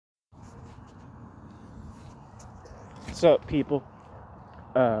What's up, people?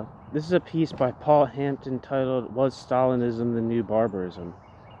 This is a piece by Paul Hampton titled, Was Stalinism the New Barbarism?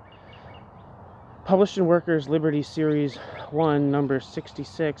 Published in Workers' Liberty Series 1, number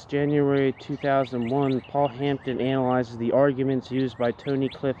 66, January 2001, Paul Hampton analyzes the arguments used by Tony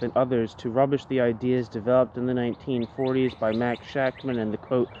Cliff and others to rubbish the ideas developed in the 1940s by Max Shachtman and the,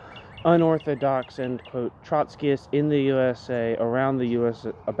 quote, unorthodox, end quote, Trotskyists in the USA about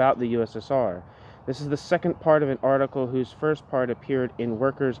the USSR. This is the second part of an article whose first part appeared in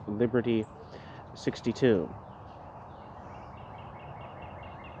Workers' Liberty 62.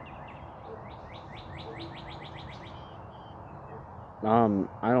 I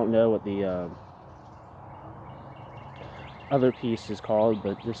don't know what the other piece is called,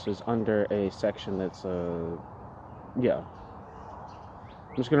 but this is under a section that's, yeah.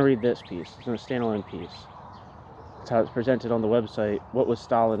 I'm just going to read this piece. It's a standalone piece. That's how it's presented on the website. Was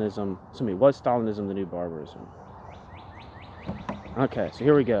Stalinism the new barbarism? Okay, so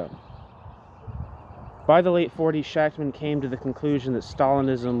here we go. By the late 40s, Shachtman came to the conclusion that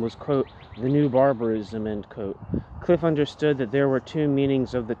Stalinism was, quote, the new barbarism, end quote. Cliff understood that there were two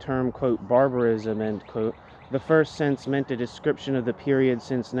meanings of the term, quote, barbarism, end quote. The first sense meant a description of the period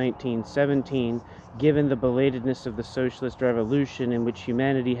since 1917, given the belatedness of the socialist revolution in which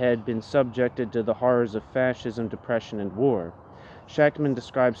humanity had been subjected to the horrors of fascism, depression, and war. Shachtman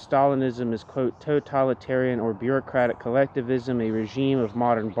describes Stalinism as, quote, totalitarian or bureaucratic collectivism, a regime of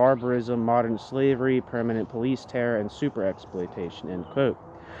modern barbarism, modern slavery, permanent police terror, and super-exploitation, end quote.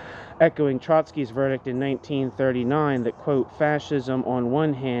 Echoing Trotsky's verdict in 1939 that, quote, fascism on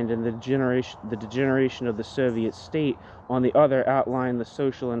one hand and the degeneration of the Soviet state on the other outline the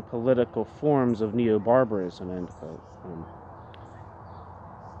social and political forms of neo-barbarism, end quote.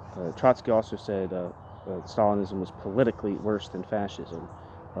 Trotsky also said Stalinism was politically worse than fascism,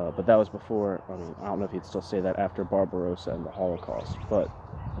 but that was before, I don't know if he'd still say that after Barbarossa and the Holocaust, but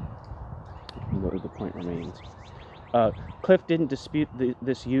the point remains. Cliff didn't dispute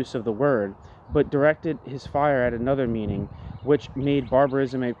this use of the word, but directed his fire at another meaning, which made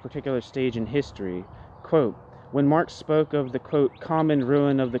barbarism a particular stage in history. Quote, when Marx spoke of the, quote, common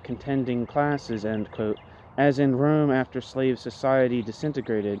ruin of the contending classes, end quote, as in Rome after slave society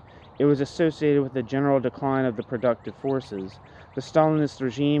disintegrated, it was associated with the general decline of the productive forces. The Stalinist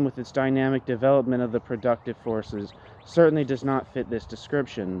regime, with its dynamic development of the productive forces, certainly does not fit this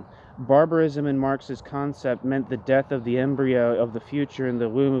description. Barbarism in Marx's concept meant the death of the embryo of the future in the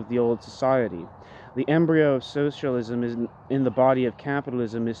womb of the old society. The embryo of socialism in the body of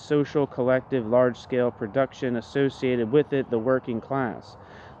capitalism is social, collective, large-scale production, associated with it the working class.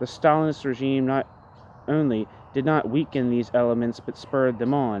 The Stalinist regime not only did not weaken these elements, but spurred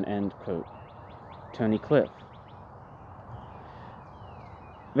them on, end quote. Tony Cliff.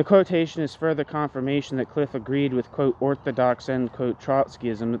 The quotation is further confirmation that Cliff agreed with, quote, orthodox, end quote,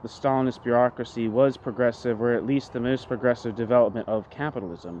 Trotskyism that the Stalinist bureaucracy was progressive, or at least the most progressive development of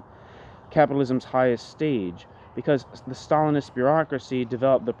capitalism, capitalism's highest stage, because the Stalinist bureaucracy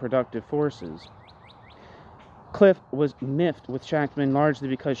developed the productive forces. Cliff was miffed with Shachtman largely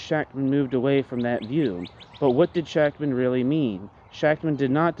because Shachtman moved away from that view. But what did Shachtman really mean? Shachtman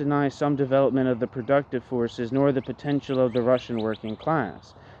did not deny some development of the productive forces nor the potential of the Russian working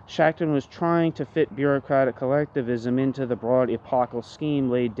class. Shachtman was trying to fit bureaucratic collectivism into the broad epochal scheme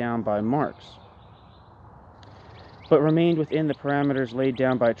laid down by Marx, but remained within the parameters laid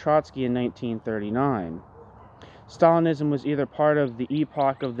down by Trotsky in 1939. Stalinism was either part of the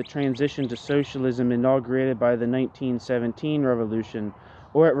epoch of the transition to socialism inaugurated by the 1917 revolution,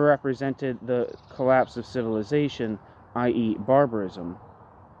 or it represented the collapse of civilization, i.e. barbarism.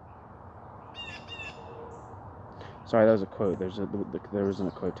 Sorry, that was a quote. There wasn't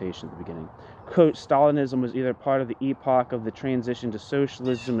a quotation at the beginning. Quote, Stalinism was either part of the epoch of the transition to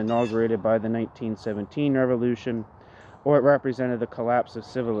socialism inaugurated by the 1917 revolution, or it represented the collapse of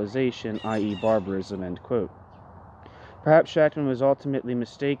civilization, i.e. barbarism, end quote. Perhaps Shachtman was ultimately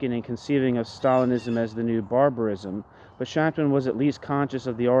mistaken in conceiving of Stalinism as the new barbarism, but Shachtman was at least conscious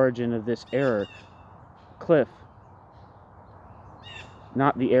of the origin of this error. Cliff,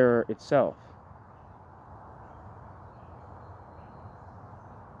 not the error itself.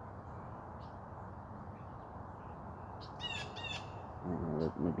 I don't know,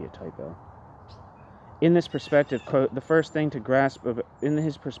 that might be a typo. In this perspective, quote, the first thing to grasp about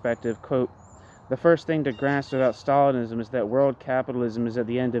Stalinism is that world capitalism is at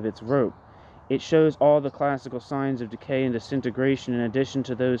the end of its rope. It shows all the classical signs of decay and disintegration in addition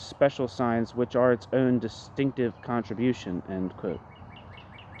to those special signs which are its own distinctive contribution, end quote.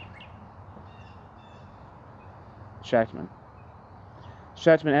 Shachtman.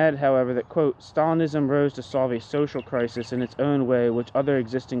 Shachtman added, however, that, quote, Stalinism rose to solve a social crisis in its own way which other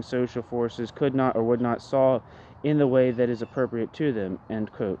existing social forces could not or would not solve in the way that is appropriate to them,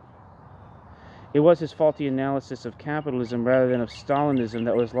 end quote. It was his faulty analysis of capitalism rather than of Stalinism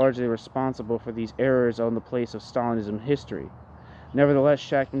that was largely responsible for these errors on the place of Stalinism in history. Nevertheless,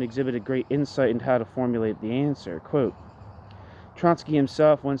 Shachtman exhibited great insight into how to formulate the answer. Quote, Trotsky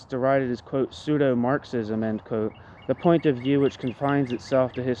himself once derided as, quote, pseudo-Marxism, end quote, the point of view which confines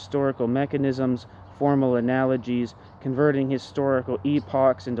itself to historical mechanisms, formal analogies, converting historical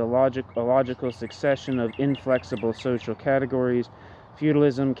epochs into a logical succession of inflexible social categories,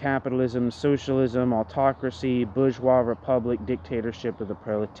 feudalism, capitalism, socialism, autocracy, bourgeois republic, dictatorship of the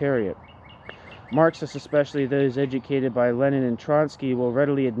proletariat. Marxists, especially those educated by Lenin and Trotsky, will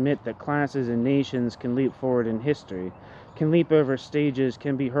readily admit that classes and nations can leap forward in history, can leap over stages,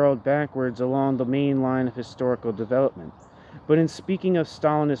 can be hurled backwards along the main line of historical development. But in speaking of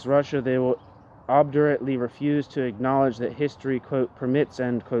Stalinist Russia, they will obdurately refuse to acknowledge that history, quote, permits,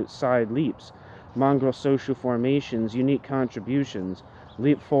 end quote, side leaps, mongrel social formations, unique contributions,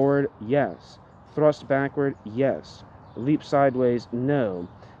 leap forward, yes, thrust backward, yes, leap sideways, no.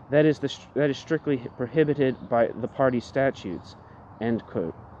 That is strictly prohibited by the party statutes, end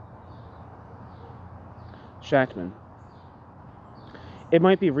quote. Shachtman. It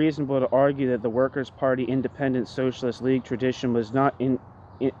might be reasonable to argue that the Workers' Party Independent Socialist League tradition was not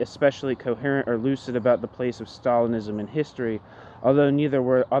especially coherent or lucid about the place of Stalinism in history, although neither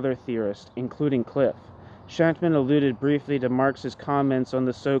were other theorists, including Cliff. Shachtman alluded briefly to Marx's comments on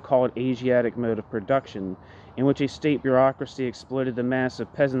the so-called Asiatic mode of production, in which a state bureaucracy exploited the mass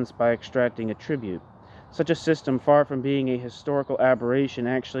of peasants by extracting a tribute. Such a system, far from being a historical aberration,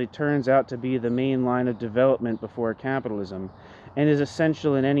 actually turns out to be the main line of development before capitalism, and is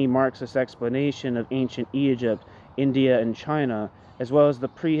essential in any Marxist explanation of ancient Egypt, India, and China, as well as the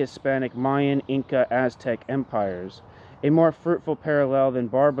pre-Hispanic Mayan, Inca, Aztec empires. A more fruitful parallel than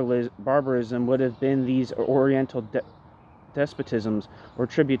barbarism would have been these Oriental despotisms or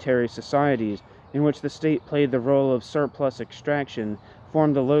tributary societies, in which the state played the role of surplus extraction,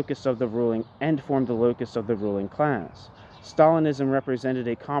 formed the locus of the ruling class. Stalinism represented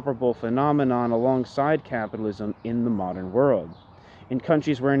a comparable phenomenon alongside capitalism in the modern world, in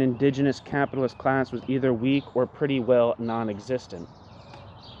countries where an indigenous capitalist class was either weak or pretty well non-existent.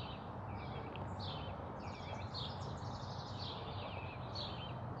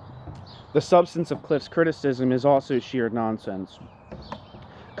 The substance of Cliff's criticism is also sheer nonsense.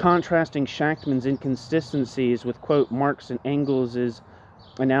 Contrasting Shachtman's inconsistencies with, quote, Marx and Engels'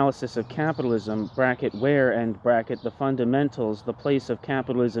 analysis of capitalism, bracket where, and bracket the fundamentals, the place of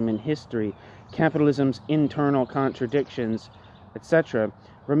capitalism in history, capitalism's internal contradictions, etc.,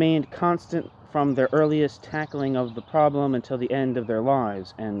 remained constant from their earliest tackling of the problem until the end of their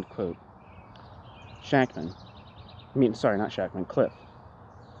lives, end quote. Cliff.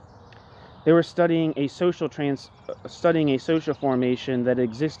 They were studying a social formation that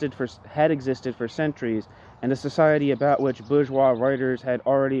had existed for centuries, and a society about which bourgeois writers had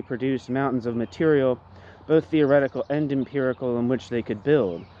already produced mountains of material, both theoretical and empirical, in which they could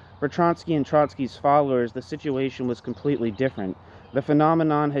build. For Trotsky and Trotsky's followers, the situation was completely different. The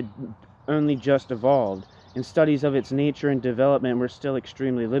phenomenon had only just evolved, and studies of its nature and development were still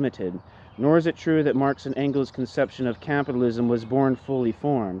extremely limited. Nor is it true that Marx and Engels' conception of capitalism was born fully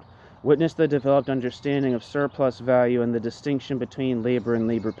formed. Witness the developed understanding of surplus value and the distinction between labor and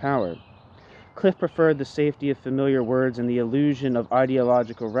labor power. Cliff preferred the safety of familiar words and the illusion of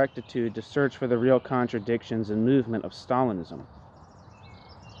ideological rectitude to search for the real contradictions and movement of Stalinism.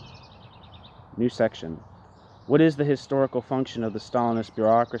 New section. What is the historical function of the Stalinist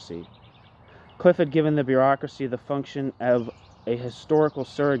bureaucracy? Cliff had given the bureaucracy the function of a historical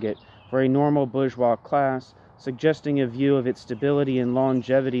surrogate for a normal bourgeois class, suggesting a view of its stability and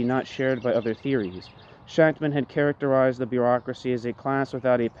longevity not shared by other theories. Shachtman had characterized the bureaucracy as a class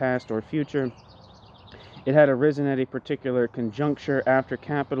without a past or future. It had arisen at a particular conjuncture after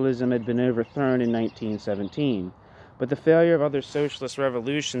capitalism had been overthrown in 1917, but the failure of other socialist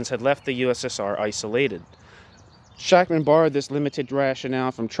revolutions had left the USSR isolated. Shachtman borrowed this limited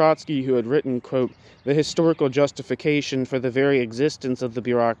rationale from Trotsky, who had written, quote, "The historical justification for the very existence of the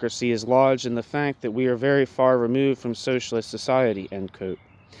bureaucracy is lodged in the fact that we are very far removed from socialist society," end quote.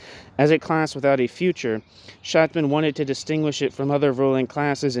 As a class without a future, Shachtman wanted to distinguish it from other ruling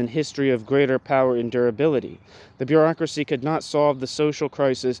classes in history of greater power and durability. The bureaucracy could not solve the social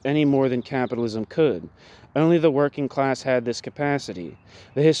crisis any more than capitalism could. Only the working class had this capacity.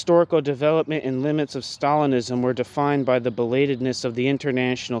 The historical development and limits of Stalinism were defined by the belatedness of the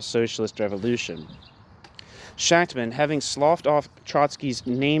international socialist revolution. Shachtman, having sloughed off Trotsky's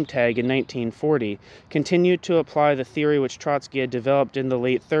name tag in 1940, continued to apply the theory which Trotsky had developed in the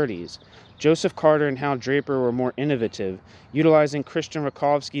late 30s. Joseph Carter and Hal Draper were more innovative, utilizing Christian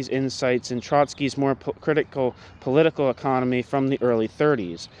Rakovsky's insights and Trotsky's more critical political economy from the early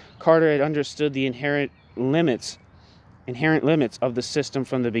 30s. Carter had understood the inherent limits of the system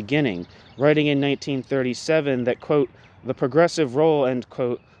from the beginning, writing in 1937 that, quote, the progressive role, end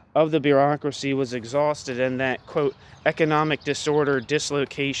quote, of the bureaucracy was exhausted and that, quote, economic disorder,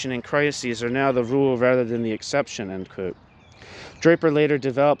 dislocation, and crises are now the rule rather than the exception, end quote. Draper later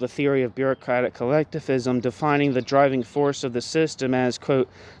developed the theory of bureaucratic collectivism, defining the driving force of the system as, quote,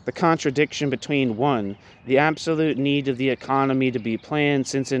 the contradiction between, 1, the absolute need of the economy to be planned,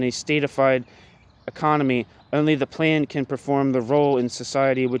 since in a statified economy, only the plan can perform the role in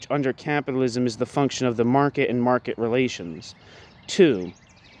society which under capitalism is the function of the market and market relations. 2,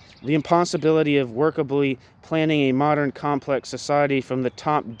 the impossibility of workably planning a modern complex society from the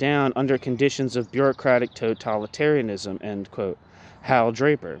top down under conditions of bureaucratic totalitarianism, end quote. Hal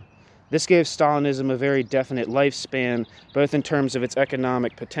Draper. This gave Stalinism a very definite lifespan, both in terms of its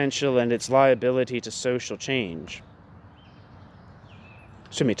economic potential and its liability to social change.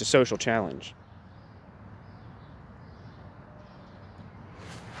 To social challenge.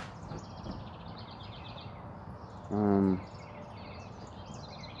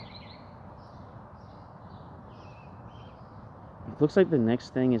 It looks like the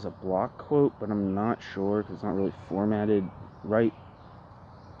next thing is a block quote, but I'm not sure because it's not really formatted right.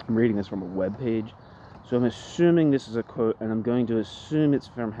 I'm reading this from a web page, so I'm assuming this is a quote, and I'm going to assume it's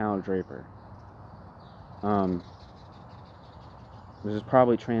from Hal Draper. This is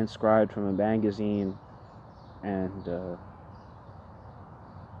probably transcribed from a magazine, and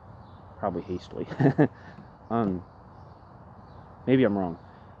probably hastily. Maybe I'm wrong.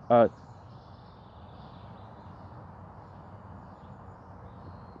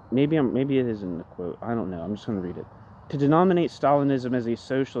 Maybe it isn't a quote. I don't know. I'm just going to read it. To denominate Stalinism as a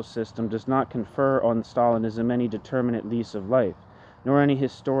social system does not confer on Stalinism any determinate lease of life, nor any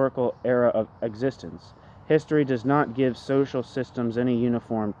historical era of existence. History does not give social systems any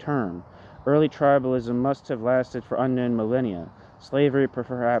uniform term. Early tribalism must have lasted for unknown millennia, slavery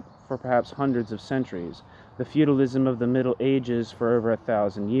for perhaps hundreds of centuries, the feudalism of the Middle Ages for over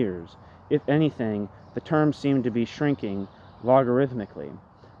 1,000 years. If anything, the term seemed to be shrinking logarithmically.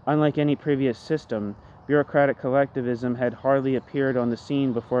 Unlike any previous system, bureaucratic collectivism had hardly appeared on the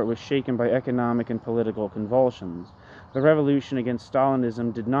scene before it was shaken by economic and political convulsions. The revolution against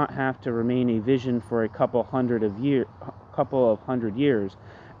Stalinism did not have to remain a vision for a couple of hundred years,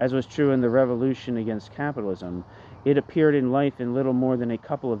 as was true in the revolution against capitalism. It appeared in life in little more than a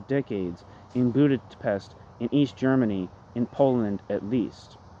couple of decades, in Budapest, in East Germany, in Poland at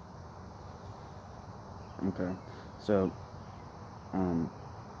least. Okay, so I'm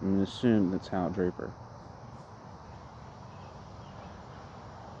going to assume that's Hal Draper.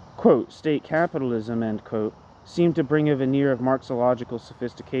 Quote, state capitalism, end quote, seemed to bring a veneer of Marxological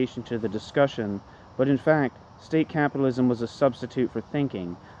sophistication to the discussion, but in fact, state capitalism was a substitute for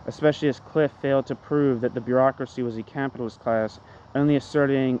thinking, especially as Cliff failed to prove that the bureaucracy was a capitalist class, only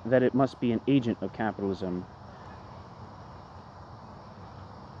asserting that it must be an agent of capitalism.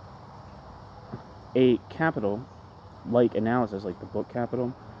 A capital-like analysis, like the book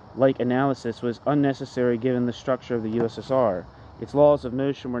Capital, like analysis was unnecessary given the structure of the USSR. Its laws of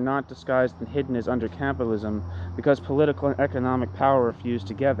motion were not disguised and hidden as under capitalism because political and economic power were fused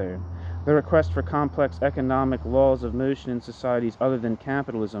together. The request for complex economic laws of motion in societies other than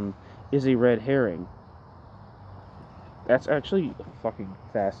capitalism is a red herring. That's actually a fucking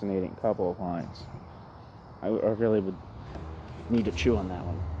fascinating couple of lines. I really would need to chew on that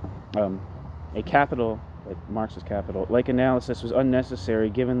one. A capital, like Marx's capital, like analysis was unnecessary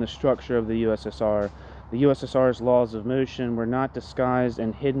given the structure of the USSR. The USSR's laws of motion were not disguised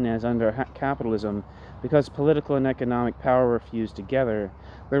and hidden as under capitalism because political and economic power were fused together.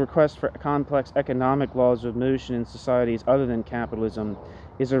 The request for complex economic laws of motion in societies other than capitalism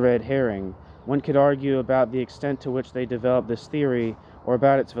is a red herring. One could argue about the extent to which they developed this theory or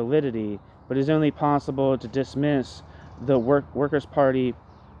about its validity, but it is only possible to dismiss the Workers' Party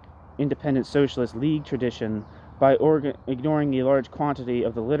Independent Socialist League tradition by ignoring a large quantity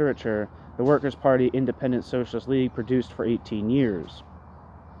of the literature the Workers' Party Independent Socialist League produced for 18 years.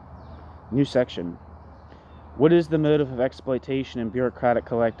 New section. What is the motive of exploitation in bureaucratic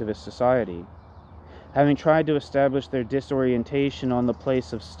collectivist society? Having tried to establish their disorientation on the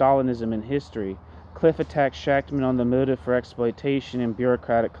place of Stalinism in history, Cliff attacks Shachtman on the motive for exploitation in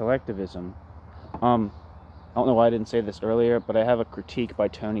bureaucratic collectivism. I don't know why I didn't say this earlier, but I have a critique by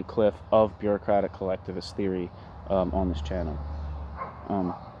Tony Cliff of bureaucratic collectivist theory on this channel.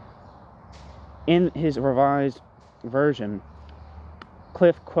 In his revised version,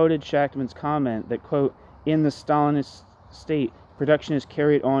 Cliff quoted Shachtman's comment that, quote, in the Stalinist state, production is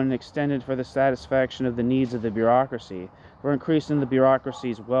carried on and extended for the satisfaction of the needs of the bureaucracy, for increasing the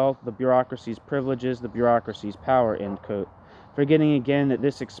bureaucracy's wealth, the bureaucracy's privileges, the bureaucracy's power, end quote, forgetting again that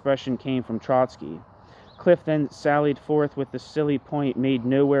this expression came from Trotsky. Cliff then sallied forth with the silly point made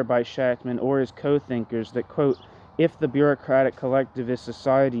nowhere by Shachtman or his co-thinkers that, quote, if the bureaucratic collectivist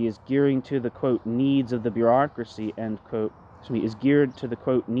society is gearing to the, quote, needs of the bureaucracy, end quote, is geared to the,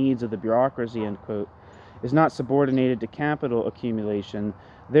 quote, needs of the bureaucracy, end quote, is not subordinated to capital accumulation,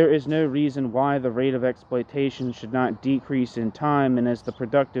 there is no reason why the rate of exploitation should not decrease in time, and as the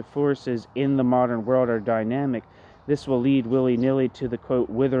productive forces in the modern world are dynamic, this will lead willy-nilly to the, quote,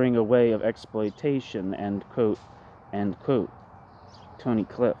 withering away of exploitation, end quote, end quote. Tony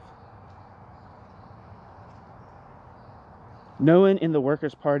Cliff. No one in the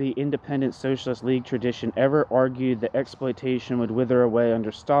Workers' Party Independent Socialist League tradition ever argued that exploitation would wither away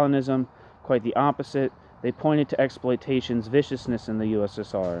under Stalinism. Quite the opposite. They pointed to exploitation's viciousness in the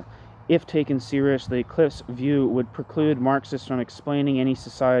USSR. If taken seriously, Cliff's view would preclude Marxists from explaining any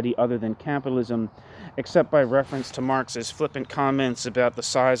society other than capitalism, except by reference to Marx's flippant comments about the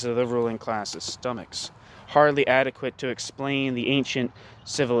size of the ruling class's stomachs. Hardly adequate to explain the ancient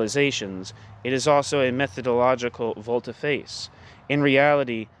civilizations, it is also a methodological volte-face. In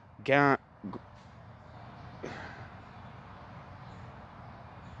reality, Gond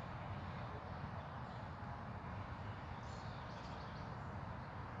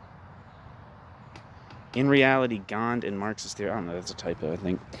and Marxist theory, I don't know, that's a typo, I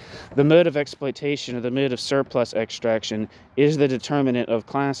think. The mode of exploitation or the mode of surplus extraction is the determinant of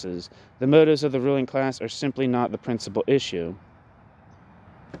classes. The motives of the ruling class are simply not the principal issue.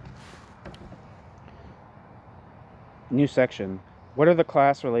 New section. What are the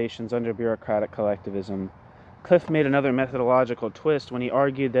class relations under bureaucratic collectivism? Cliff made another methodological twist when he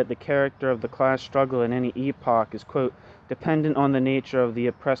argued that the character of the class struggle in any epoch is, quote, dependent on the nature of the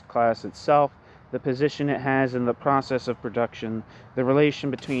oppressed class itself, the position it has in the process of production, the relation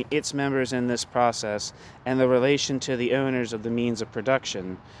between its members in this process, and the relation to the owners of the means of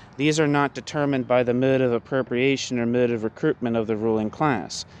production. These are not determined by the mode of appropriation or mode of recruitment of the ruling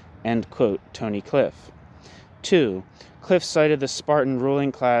class. End quote, Tony Cliff. 2. Cliff cited the Spartan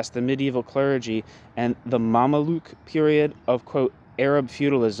ruling class, the medieval clergy, and the Mameluke period of, quote, Arab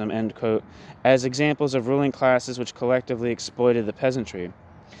feudalism, end quote, as examples of ruling classes which collectively exploited the peasantry.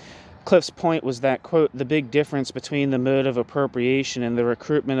 Cliff's point was that, quote, the big difference between the mode of appropriation and the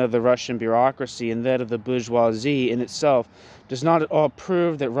recruitment of the Russian bureaucracy and that of the bourgeoisie in itself does not at all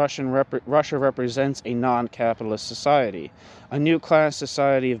prove that Russia represents a non-capitalist society, a new class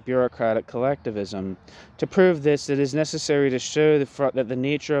society of bureaucratic collectivism. To prove this, it is necessary to show that the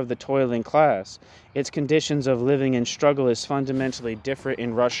nature of the toiling class, its conditions of living and struggle, is fundamentally different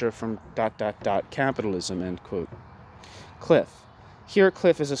in Russia from ... capitalism, end quote. Cliff. Here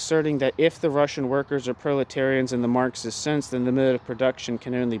Cliff is asserting that if the Russian workers are proletarians in the Marxist sense, then the mode of production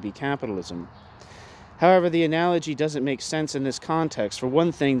can only be capitalism. However, the analogy doesn't make sense in this context. For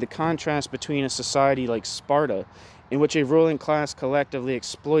one thing, the contrast between a society like Sparta, in which a ruling class collectively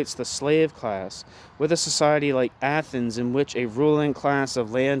exploits the slave class, with a society like Athens, in which a ruling class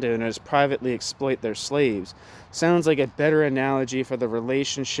of landowners privately exploit their slaves, sounds like a better analogy for the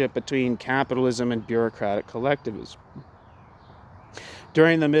relationship between capitalism and bureaucratic collectivism.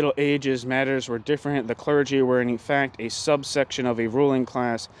 During the Middle Ages, matters were different. The clergy were in fact a subsection of a ruling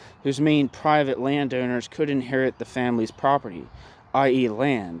class whose main private landowners could inherit the family's property, i.e.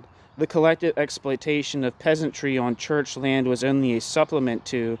 land. The collective exploitation of peasantry on church land was only a supplement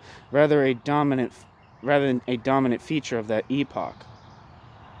to, rather than a dominant feature of that epoch.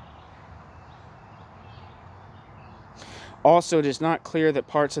 Also, it is not clear that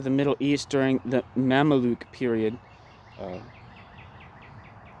parts of the Middle East during the Mameluke period,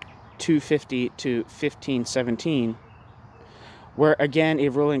 250 to 1517, were again a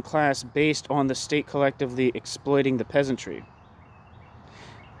ruling class based on the state collectively exploiting the peasantry,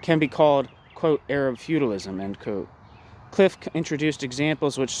 can be called, quote, Arab feudalism, end quote. Cliff introduced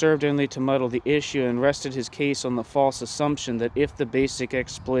examples which served only to muddle the issue and rested his case on the false assumption that if the basic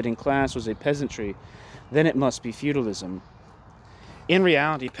exploiting class was a peasantry, then it must be feudalism. In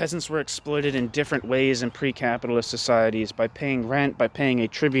reality, peasants were exploited in different ways in pre-capitalist societies, by paying rent, by paying a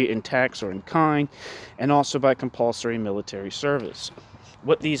tribute in tax or in kind, and also by compulsory military service.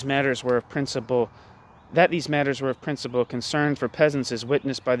 What these matters were of principle That these matters were of principal concern for peasants is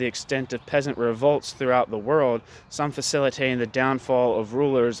witnessed by the extent of peasant revolts throughout the world, some facilitating the downfall of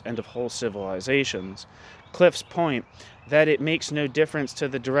rulers and of whole civilizations. Cliff's point, that it makes no difference to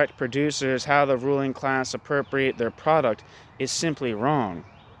the direct producers how the ruling class appropriate their product, is simply wrong.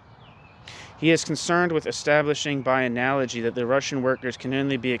 He is concerned with establishing by analogy that the Russian workers can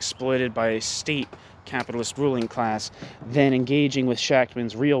only be exploited by a state capitalist ruling class, then engaging with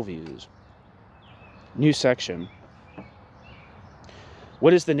Shachtman's real views. New section.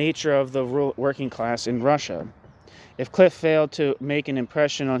 What is the nature of the working class in Russia? If Cliff failed to make an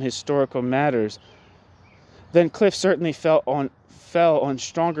impression on historical matters, then Cliff certainly felt on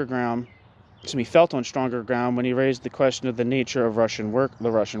stronger ground when he raised the question of the nature of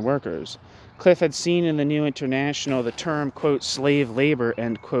the Russian workers. Cliff had seen in the New International the term, quote, slave labor,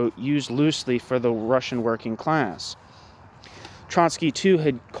 end quote, used loosely for the Russian working class. Trotsky, too,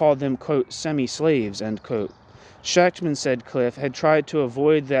 had called them, quote, semi-slaves, end quote. Shachtman, said Cliff, had tried to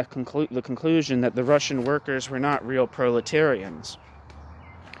avoid the conclusion that the Russian workers were not real proletarians,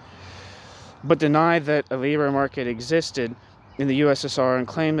 but denied that a labor market existed in the USSR and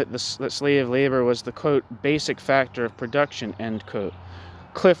claimed that slave labor was the, quote, basic factor of production, end quote.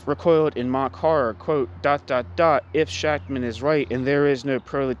 Cliff recoiled in mock horror, quote, ... if Shachtman is right and there is no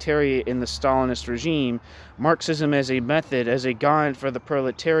proletariat in the Stalinist regime, Marxism as a method, as a guide for the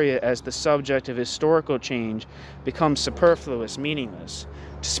proletariat as the subject of historical change, becomes superfluous, meaningless.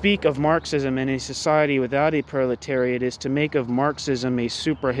 To speak of Marxism in a society without a proletariat is to make of Marxism a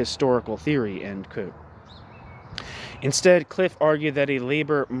supra-historical theory, end quote. Instead, Cliff argued that a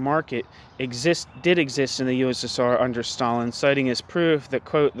labor market did exist in the USSR under Stalin, citing as proof that,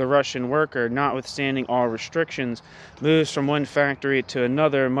 quote, the Russian worker, notwithstanding all restrictions, moves from one factory to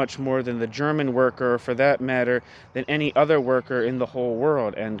another much more than the German worker, or for that matter, than any other worker in the whole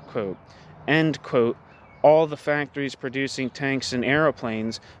world, end quote. End quote. All the factories producing tanks and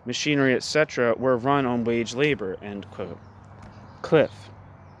aeroplanes, machinery, etc., were run on wage labor, end quote. Cliff.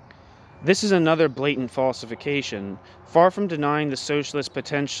 This is another blatant falsification. Far from denying the socialist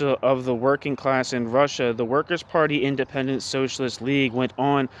potential of the working class in Russia, the Workers' Party Independent Socialist League went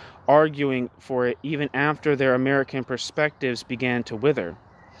on arguing for it even after their American perspectives began to wither.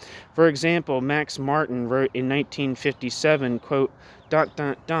 For example, Max Martin wrote in 1957, quote, ...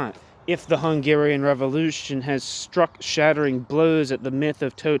 if the Hungarian Revolution has struck shattering blows at the myth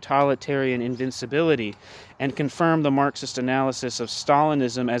of totalitarian invincibility and confirmed the Marxist analysis of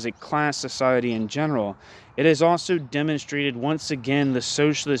Stalinism as a class society in general, it has also demonstrated once again the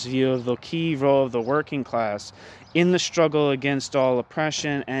socialist view of the key role of the working class in the struggle against all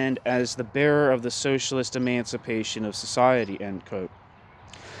oppression and as the bearer of the socialist emancipation of society, end quote.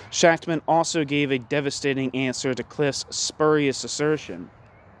 Shachtman also gave a devastating answer to Cliff's spurious assertion.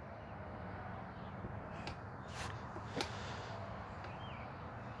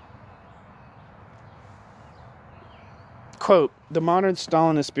 Quote, the modern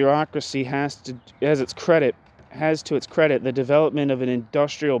Stalinist bureaucracy has to its credit the development of an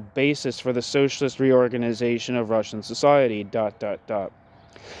industrial basis for the socialist reorganization of Russian society, ...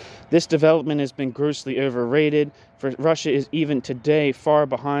 This development has been grossly overrated, for Russia is even today far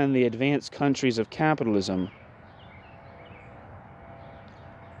behind the advanced countries of capitalism.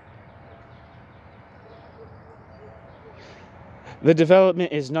 The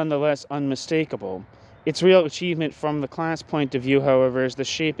development is nonetheless unmistakable. Its real achievement from the class point of view, however, is the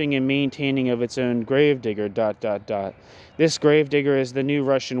shaping and maintaining of its own gravedigger, ... This gravedigger is the new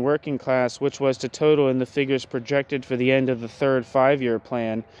Russian working class, which was to total in the figures projected for the end of the third five-year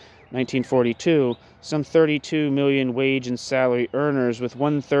plan, 1942, some 32 million wage and salary earners, with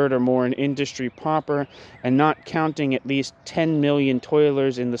one-third or more in industry proper, and not counting at least 10 million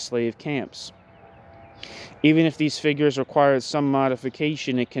toilers in the slave camps. Even if these figures required some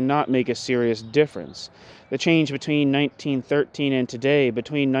modification, it cannot make a serious difference. The change between 1913 and today,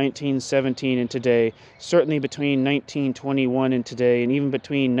 between 1917 and today, certainly between 1921 and today, and even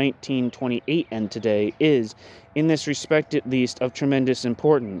between 1928 and today, is, in this respect at least, of tremendous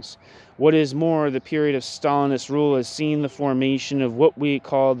importance. What is more, the period of Stalinist rule has seen the formation of what we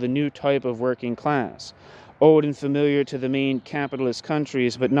call the new type of working class, old and familiar to the main capitalist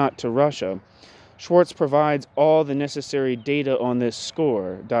countries, but not to Russia. Schwartz provides all the necessary data on this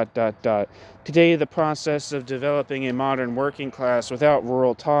score, ... Today, the process of developing a modern working class without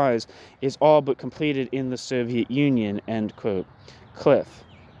rural ties is all but completed in the Soviet Union, end quote. Cliff.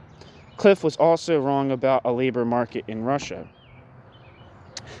 Cliff was also wrong about a labor market in Russia.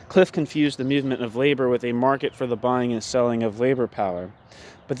 Cliff confused the movement of labor with a market for the buying and selling of labor power.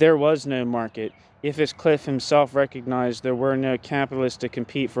 But there was no market. if, as Cliff himself recognized, there were no capitalists to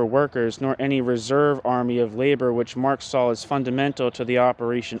compete for workers, nor any reserve army of labor which Marx saw as fundamental to the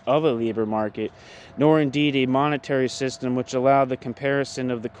operation of a labor market, nor indeed a monetary system which allowed the comparison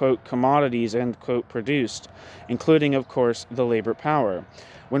of the, quote, commodities, end quote, produced, including, of course, the labor power.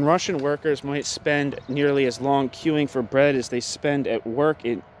 When Russian workers might spend nearly as long queuing for bread as they spend at work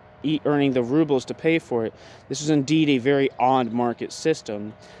earning the rubles to pay for it, this was indeed a very odd market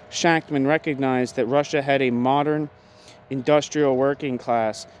system. Shachtman recognized that Russia had a modern industrial working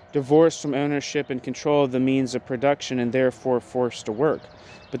class, divorced from ownership and control of the means of production and therefore forced to work.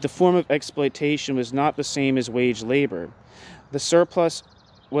 But the form of exploitation was not the same as wage labor. The surplus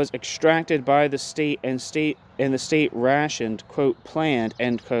was extracted by the state and the state rationed, quote, planned,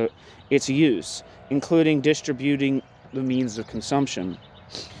 end quote, its use, including distributing the means of consumption.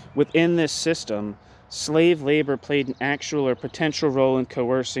 Within this system, slave labor played an actual or potential role in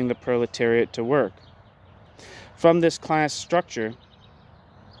coercing the proletariat to work. From this class structure,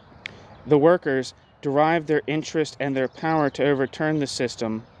 the workers derived their interest and their power to overturn the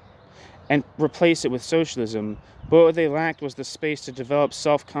system and replace it with socialism, but what they lacked was the space to develop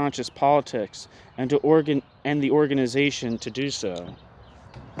self-conscious politics and the organization to do so.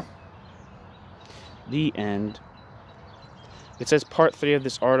 The end. It says part 3 of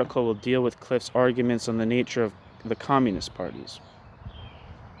this article will deal with Cliff's arguments on the nature of the communist parties.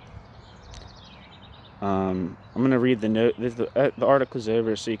 I'm going to read the note. The article is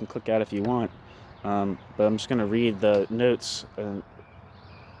over, so you can click out if you want. But I'm just going to read the notes,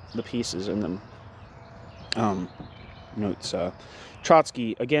 the pieces in them. Notes.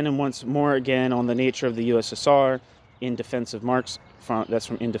 Trotsky, again and once more again, on the nature of the USSR, in defense of Marx. That's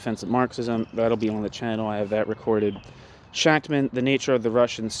from In Defense of Marxism. That'll be on the channel. I have that recorded. Shachtman, the nature of the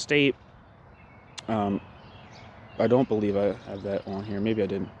Russian state. I don't believe I have that on here. Maybe I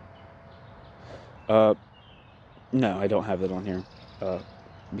didn't. No, I don't have that on here.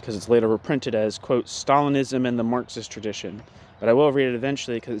 Because it's later reprinted as, quote, Stalinism and the Marxist tradition. But I will read it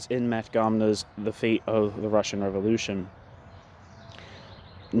eventually because it's in Matt Gomna's The Fate of the Russian Revolution.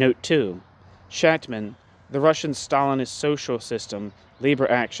 Note 2. Shachtman, the Russian Stalinist social system, labor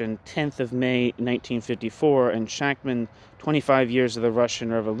action, 10th of May, 1954, and Shachtman, 25 years of the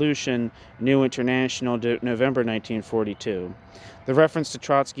Russian Revolution, New International, November 1942. The reference to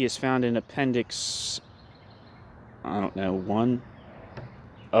Trotsky is found in Appendix, 1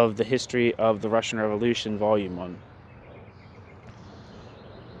 of the History of the Russian Revolution, Volume 1.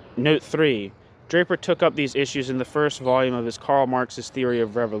 Note 3. Draper took up these issues in the first volume of his Karl Marx's Theory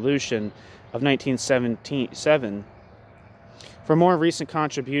of Revolution of 1977. For more recent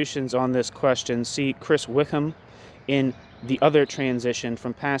contributions on this question, see Chris Wickham in The Other Transition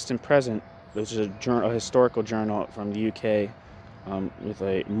from Past and Present, which is a historical journal from the UK with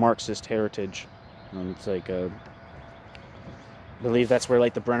a Marxist heritage. It's like, I believe that's where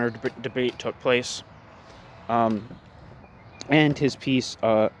like the Brenner debate took place. And his piece,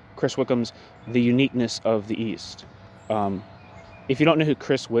 Chris Wickham's The Uniqueness of the East. If you don't know who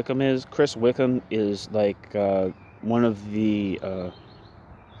Chris Wickham is like one of the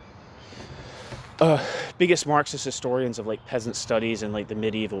biggest Marxist historians of like peasant studies and like the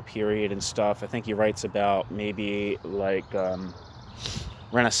medieval period and stuff. I think he writes about maybe like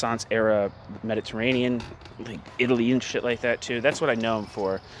Renaissance era Mediterranean, like Italy and shit like that too. That's what I know him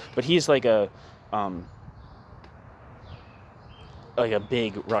for. But he's like a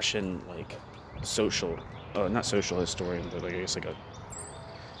big Russian like social, not social historian, but like, I guess like a,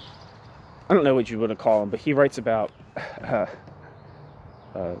 I don't know what you want to call him, but he writes about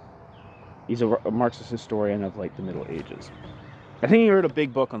he's a Marxist historian of like the Middle Ages. I think he wrote a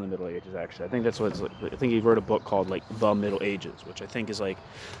big book on the Middle Ages, actually. I think that's what it's like. I think he wrote a book called like The Middle Ages, which I think is like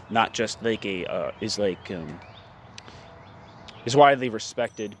not just like a is widely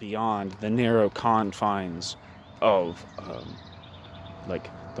respected beyond the narrow confines of like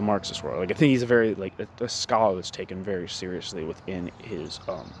the Marxist world. Like I think he's a very like a scholar that's taken very seriously within his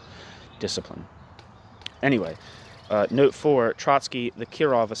discipline. Anyway, note 4, Trotsky, the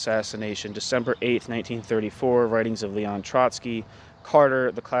Kirov assassination, December 8th, 1934, writings of Leon Trotsky,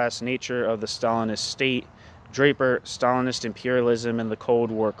 Carter, the class nature of the Stalinist state, Draper, Stalinist imperialism and the Cold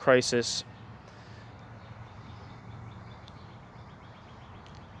War crisis,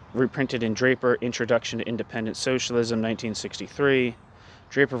 reprinted in Draper, Introduction to Independent Socialism, 1963.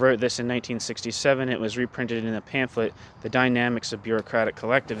 Draper wrote this in 1967. It was reprinted in a pamphlet, The Dynamics of Bureaucratic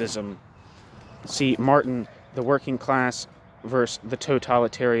Collectivism. See Martin, The Working Class versus the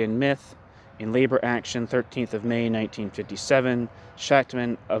Totalitarian Myth, in Labor Action, 13th of May, 1957.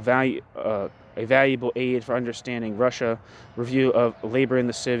 Shachtman, A Valuable Aid for Understanding Russia, Review of Labor in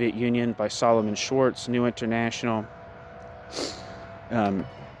the Soviet Union by Solomon Schwartz, New International,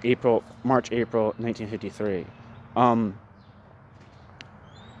 March-April 1953.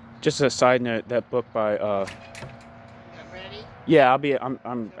 Just a side note, that book by I'm ready. yeah,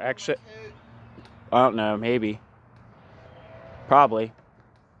 I'm actually, I don't know, maybe, probably.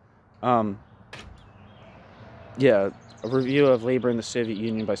 Yeah, A Review of Labor in the Soviet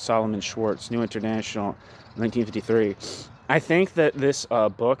Union by Solomon Schwartz, New International, 1953. I think that this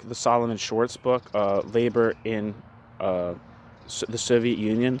book, the Solomon Schwartz book, Labor in the Soviet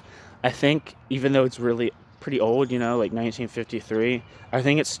Union, I think, even though it's really pretty old, like 1953, I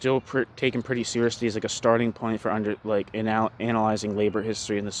think it's still taken pretty seriously as like a starting point for analyzing labor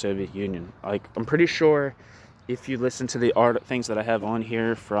history in the Soviet Union. Like, I'm pretty sure if you listen to the things that I have on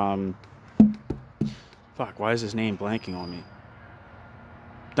here from, fuck, why is his name blanking on me?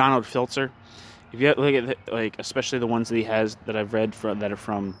 Donald Filzer. If you look at especially the ones that he has that I've read that are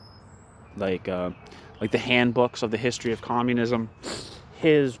from like the handbooks of the history of communism,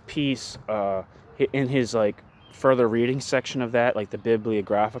 his piece in his further reading section of that, like the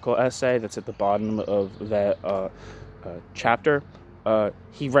bibliographical essay that's at the bottom of that chapter,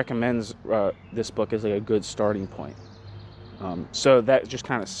 he recommends this book as like a good starting point. So that just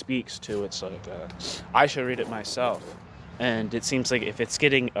kind of speaks to it's like I should read it myself. And it seems like if it's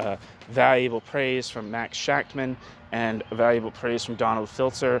getting valuable praise from Max Shachtman and valuable praise from Donald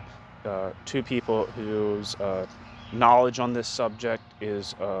Filzer, two people whose knowledge on this subject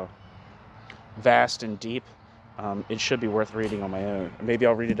is vast and deep, it should be worth reading on my own. Maybe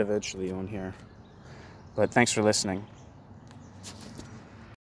I'll read it eventually on here. But thanks for listening.